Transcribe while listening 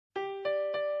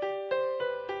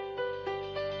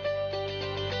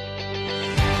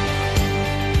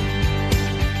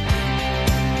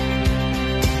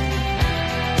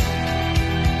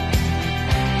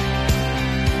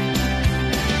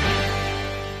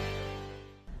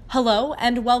Hello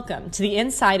and welcome to the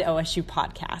Inside OSU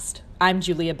podcast. I'm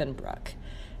Julia Benbrook.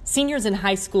 Seniors in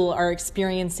high school are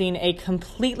experiencing a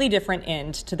completely different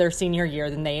end to their senior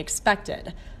year than they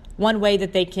expected. One way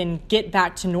that they can get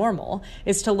back to normal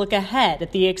is to look ahead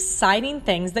at the exciting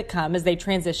things that come as they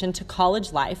transition to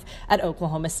college life at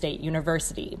Oklahoma State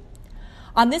University.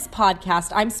 On this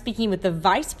podcast, I'm speaking with the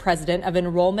Vice President of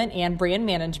Enrollment and Brand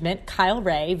Management,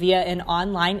 Wray, via an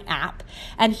online app,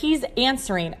 and he's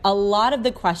answering a lot of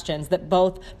the questions that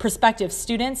both prospective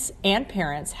students and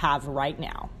parents have right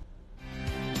now.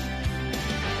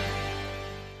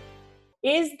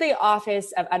 Is the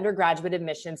Office of Undergraduate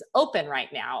Admissions open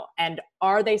right now, and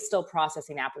are they still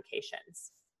processing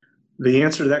applications? The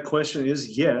answer to that question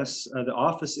is yes. The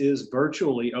office is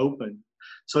virtually open.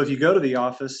 So if you go to the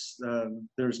office,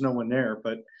 there's no one there,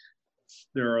 but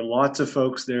there are lots of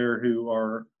folks there who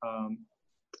are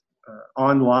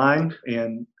online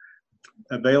and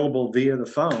available via the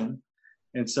phone.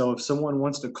 And so if someone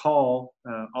wants to call,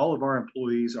 all of our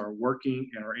employees are working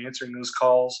and are answering those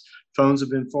calls. Phones have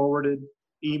been forwarded,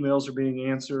 emails are being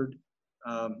answered,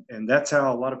 and that's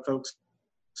how a lot of folks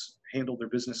handle their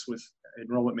business with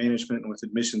enrollment management and with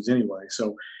admissions anyway.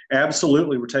 So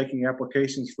absolutely, we're taking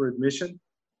applications for admission.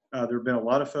 There have been a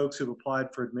lot of folks who've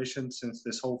applied for admission since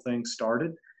this whole thing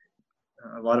started.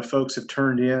 A lot of folks have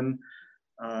turned in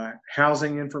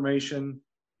housing information,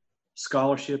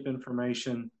 scholarship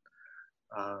information,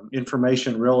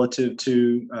 information relative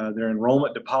to their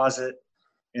enrollment deposit.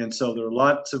 And so there are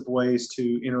lots of ways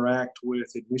to interact with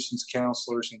admissions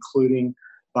counselors, including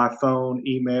by phone,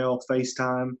 email,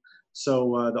 FaceTime.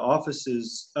 So the office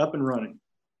is up and running.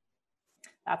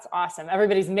 That's awesome.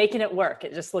 Everybody's making it work.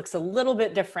 It just looks a little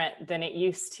bit different than it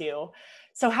used to.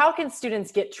 So how can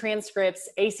students get transcripts,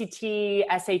 ACT,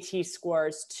 SAT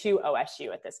scores to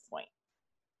OSU at this point?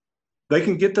 They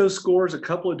can get those scores a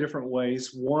couple of different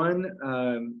ways. One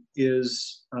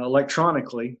is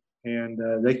electronically, and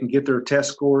they can get their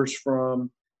test scores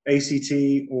from ACT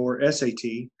or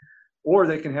SAT, or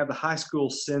they can have the high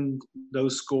school send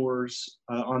those scores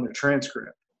on the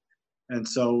transcript. And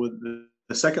so the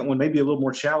second one may be a little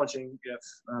more challenging if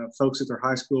folks at their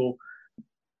high school,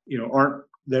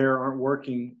 aren't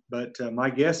working. But my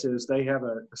guess is they have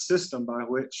a system by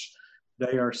which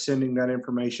they are sending that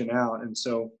information out. And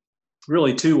so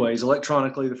really two ways: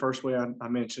 electronically, the first way I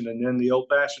mentioned, and then the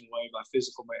old-fashioned way by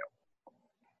physical mail.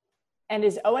 And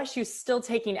is OSU still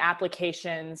taking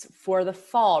applications for the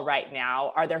fall right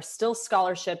now? Are there still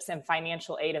scholarships and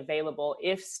financial aid available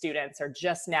if students are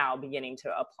just now beginning to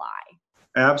apply?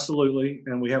 Absolutely.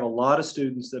 And we have a lot of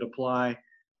students that apply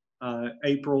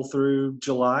April through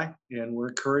July, and we're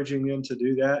encouraging them to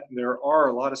do that. There are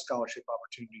a lot of scholarship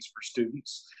opportunities for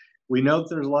students. We know that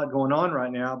there's a lot going on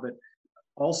right now, but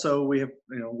also we have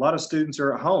a lot of students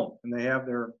are at home and they have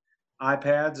their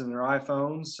iPads and their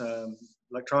iPhones,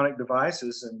 electronic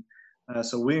devices, and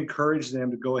so we encourage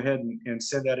them to go ahead and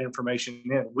send that information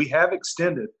in. We have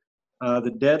extended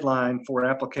the deadline for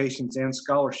applications and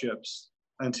scholarships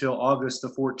until August the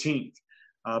 14th.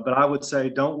 But I would say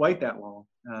don't wait that long.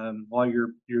 While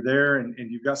you're there and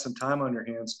you've got some time on your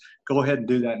hands, go ahead and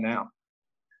do that now.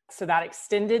 So that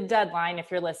extended deadline, if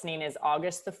you're listening, is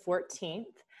August the 14th.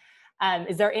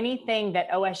 Is there anything that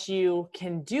OSU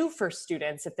can do for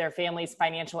students if their family's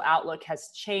financial outlook has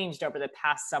changed over the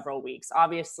past several weeks?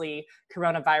 Obviously,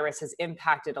 coronavirus has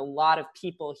impacted a lot of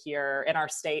people here in our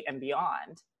state and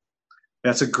beyond.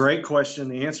 That's a great question.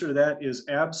 The answer to that is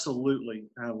absolutely.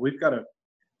 We've got a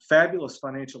fabulous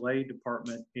financial aid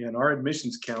department, and our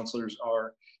admissions counselors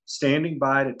are standing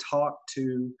by to talk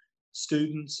to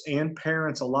students and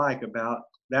parents alike about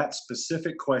that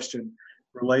specific question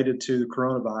related to the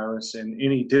coronavirus and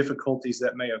any difficulties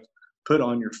that may have put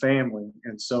on your family.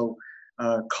 And so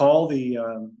call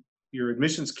your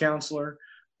admissions counselor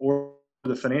or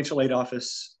the financial aid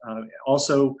office,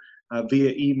 also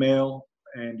via email.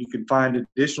 And you can find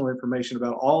additional information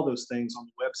about all those things on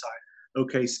the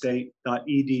website,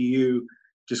 okstate.edu.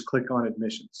 Just click on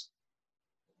admissions.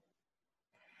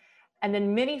 And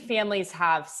then many families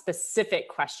have specific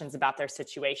questions about their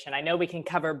situation. I know we can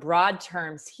cover broad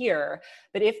terms here,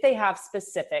 but if they have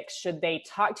specifics, should they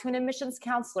talk to an admissions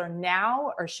counselor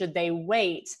now, or should they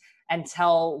wait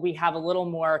until we have a little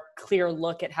more clear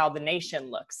look at how the nation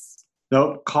looks?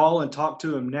 Nope, call and talk to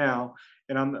them now.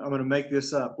 And I'm going to make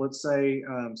this up. Let's say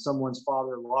someone's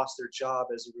father lost their job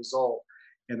as a result,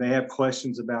 and they have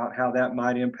questions about how that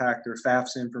might impact their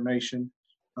FAFSA information.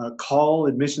 Call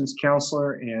admissions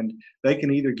counselor, and they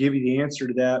can either give you the answer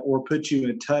to that or put you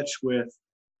in touch with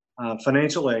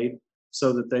financial aid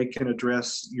so that they can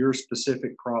address your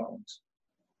specific problems.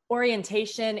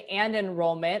 Orientation and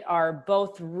enrollment are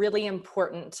both really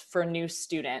important for new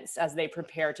students as they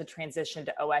prepare to transition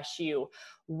to OSU.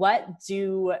 What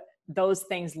do those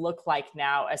things look like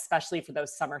now, especially for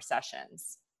those summer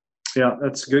sessions? Yeah,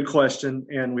 that's a good question.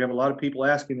 And we have a lot of people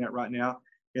asking that right now.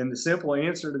 And the simple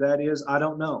answer to that is, I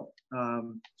don't know.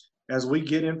 As we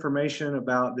get information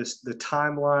about the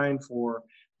timeline for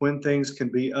when things can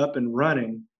be up and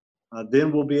running,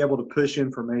 then we'll be able to push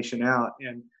information out.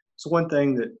 And it's one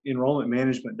thing that enrollment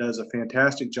management does a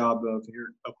fantastic job of here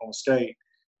at Oklahoma State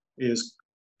is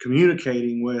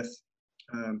communicating with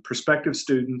prospective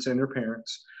students and their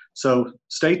parents. So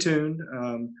stay tuned,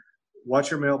 watch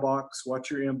your mailbox,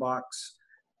 watch your inbox,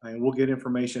 and we'll get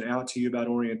information out to you about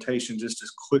orientation just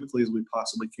as quickly as we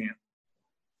possibly can.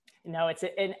 No, it's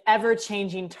an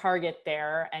ever-changing target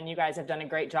there, and you guys have done a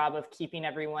great job of keeping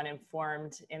everyone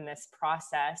informed in this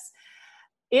process.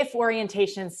 If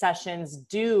orientation sessions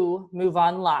do move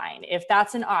online, if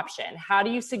that's an option, how do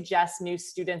you suggest new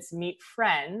students meet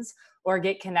friends or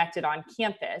get connected on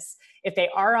campus? If they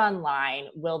are online,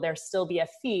 will there still be a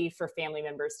fee for family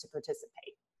members to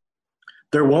participate?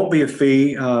 There won't be a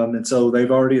fee, and so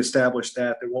they've already established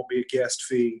that. There won't be a guest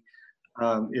fee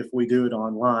if we do it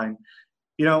online.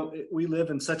 You know, we live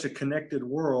in such a connected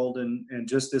world, and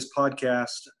just this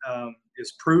podcast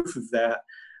is proof of that.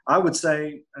 I would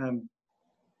say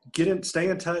stay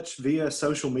in touch via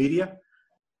social media,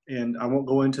 and I won't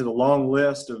go into the long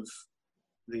list of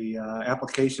the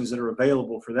applications that are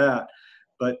available for that,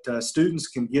 but students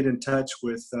can get in touch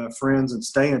with friends and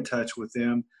stay in touch with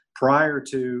them prior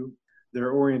to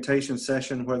their orientation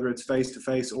session, whether it's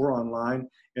face-to-face or online,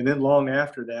 and then long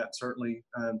after that, certainly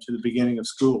to the beginning of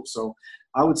school. So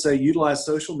I would say utilize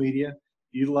social media,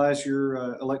 utilize your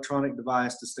electronic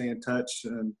device to stay in touch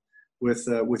with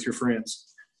your friends.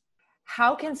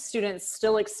 How can students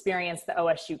still experience the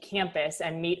OSU campus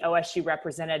and meet OSU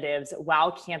representatives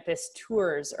while campus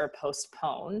tours are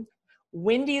postponed?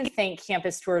 When do you think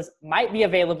campus tours might be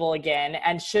available again?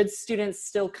 And should students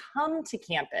still come to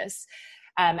campus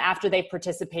after they've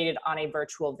participated on a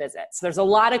virtual visit? So there's a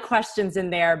lot of questions in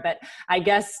there, but I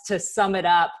guess to sum it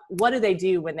up, what do they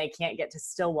do when they can't get to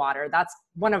Stillwater? That's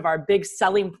one of our big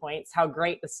selling points, how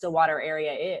great the Stillwater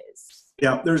area is.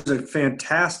 Yeah, there's a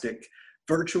fantastic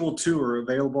virtual tour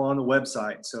available on the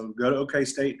website. So go to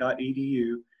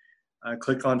OStateTV.edu,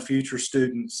 click on future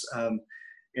students,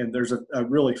 and there's a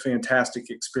really fantastic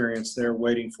experience there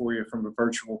waiting for you from a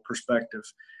virtual perspective.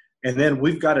 And then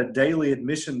we've got a daily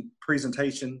admission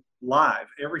presentation live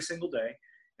every single day.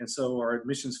 And so our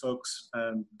admissions folks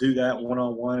do that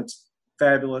one-on-one. It's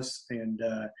fabulous. And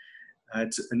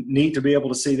it's neat to be able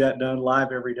to see that done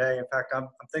live every day. In fact, I'm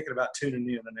thinking about tuning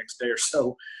in the next day or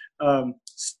so.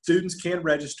 Students can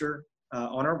register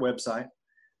on our website,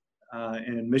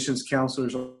 and admissions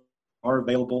counselors are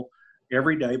available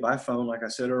every day by phone, like I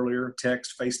said earlier,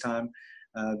 text, FaceTime,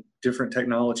 different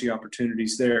technology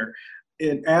opportunities there.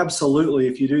 And absolutely,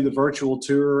 if you do the virtual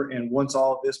tour and once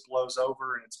all of this blows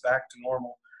over and it's back to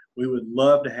normal, we would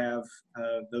love to have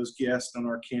those guests on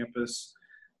our campus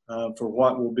for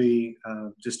what will be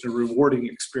just a rewarding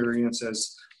experience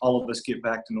as all of us get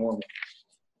back to normal.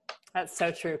 That's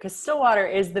so true, because Stillwater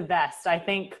is the best. I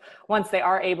think once they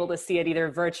are able to see it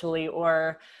either virtually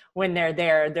or when they're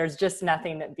there, there's just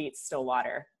nothing that beats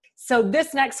Stillwater. So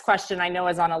this next question I know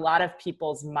is on a lot of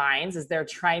people's minds as they're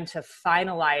trying to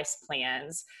finalize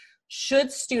plans. Should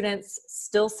students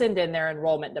still send in their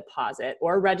enrollment deposit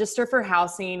or register for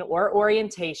housing or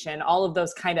orientation, all of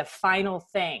those kind of final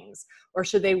things, or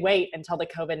should they wait until the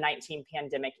COVID-19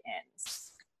 pandemic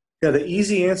ends? Yeah, the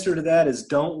easy answer to that is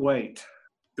don't wait.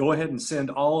 Go ahead and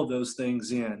send all of those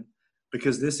things in,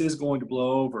 because this is going to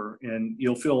blow over and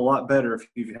you'll feel a lot better if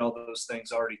you've held those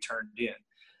things already turned in.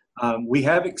 We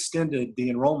have extended the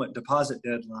enrollment deposit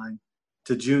deadline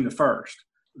to June the 1st.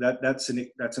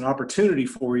 That's an opportunity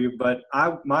for you, but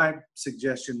my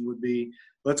suggestion would be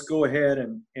let's go ahead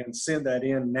and send that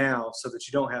in now so that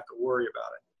you don't have to worry about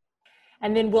it.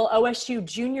 And then will OSU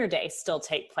Junior Day still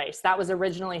take place? That was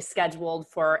originally scheduled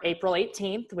for April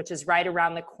 18th, which is right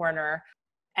around the corner.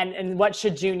 And what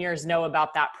should juniors know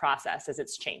about that process as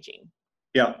it's changing?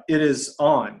 Yeah, it is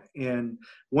on. And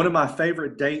one of my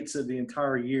favorite dates of the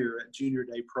entire year at Junior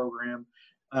Day program,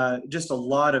 just a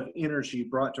lot of energy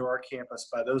brought to our campus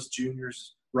by those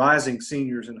juniors, rising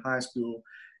seniors in high school,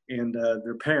 and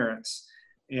their parents.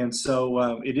 And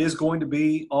so it is going to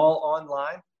be all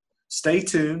online. Stay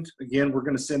tuned. Again, we're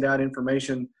going to send out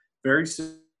information very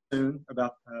soon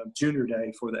about Junior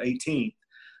Day for the 18th.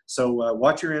 So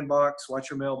watch your inbox, watch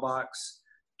your mailbox,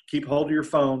 keep hold of your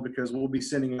phone, because we'll be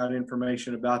sending out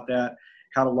information about that,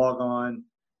 how to log on,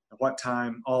 what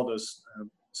time, all those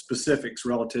specifics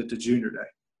relative to junior day.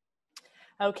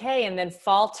 Okay, and then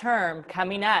fall term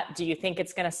coming up. Do you think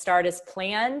it's going to start as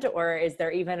planned, or is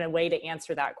there even a way to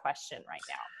answer that question right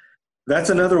now?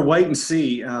 That's another wait and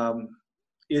see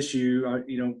issue.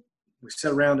 We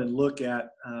sit around and look at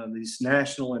these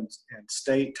national and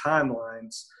state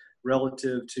timelines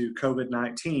relative to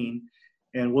COVID-19,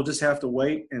 and we'll just have to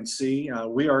wait and see.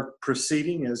 We are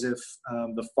proceeding as if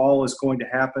the fall is going to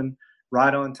happen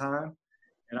right on time.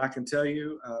 And I can tell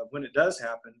you when it does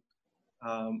happen,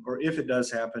 or if it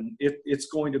does happen, it's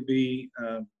going to be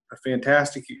a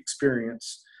fantastic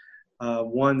experience,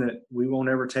 one that we won't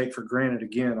ever take for granted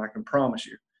again, I can promise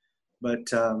you.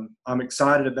 But I'm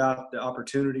excited about the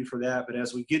opportunity for that. But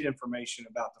as we get information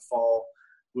about the fall,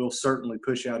 we'll certainly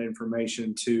push out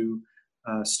information to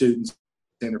students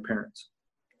and their parents.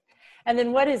 And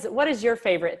then what is your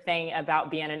favorite thing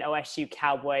about being an OSU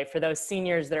Cowboy for those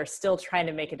seniors that are still trying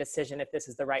to make a decision if this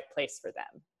is the right place for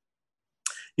them?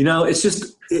 It's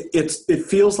just, it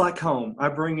feels like home. I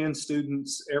bring in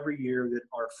students every year that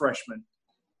are freshmen,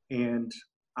 and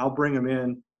I'll bring them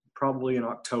in probably in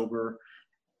October,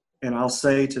 and I'll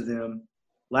say to them,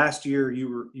 last year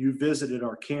you visited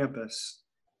our campus,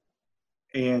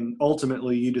 and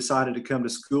ultimately you decided to come to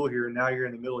school here, and now you're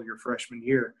in the middle of your freshman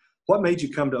year. What made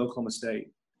you come to Oklahoma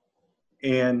State?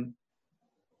 And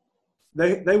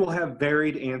they will have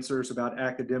varied answers about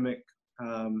academic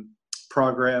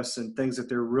progress and things that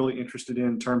they're really interested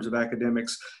in terms of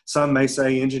academics. Some may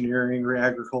say engineering or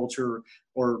agriculture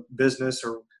or business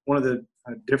or one of the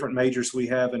different majors we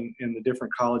have in the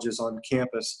different colleges on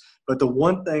campus. But the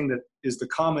one thing that is the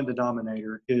common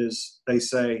denominator is they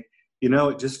say,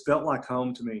 it just felt like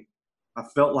home to me. I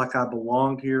felt like I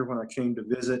belonged here when I came to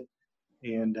visit.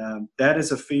 And that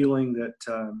is a feeling that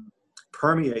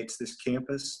permeates this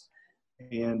campus,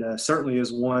 and certainly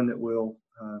is one that will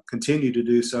continue to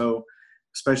do so,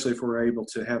 especially if we're able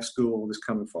to have school this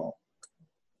coming fall.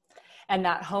 And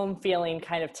that home feeling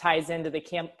kind of ties into the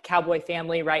Cowboy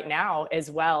family right now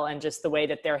as well, and just the way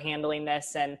that they're handling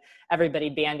this and everybody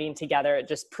banding together. It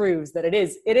just proves that it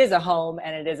is a home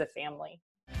and it is a family.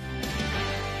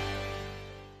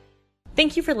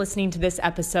 Thank you for listening to this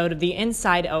episode of the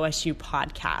Inside OSU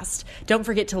podcast. Don't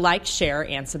forget to like, share,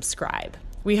 and subscribe.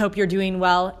 We hope you're doing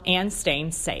well and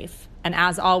staying safe. And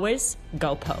as always,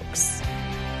 go Pokes.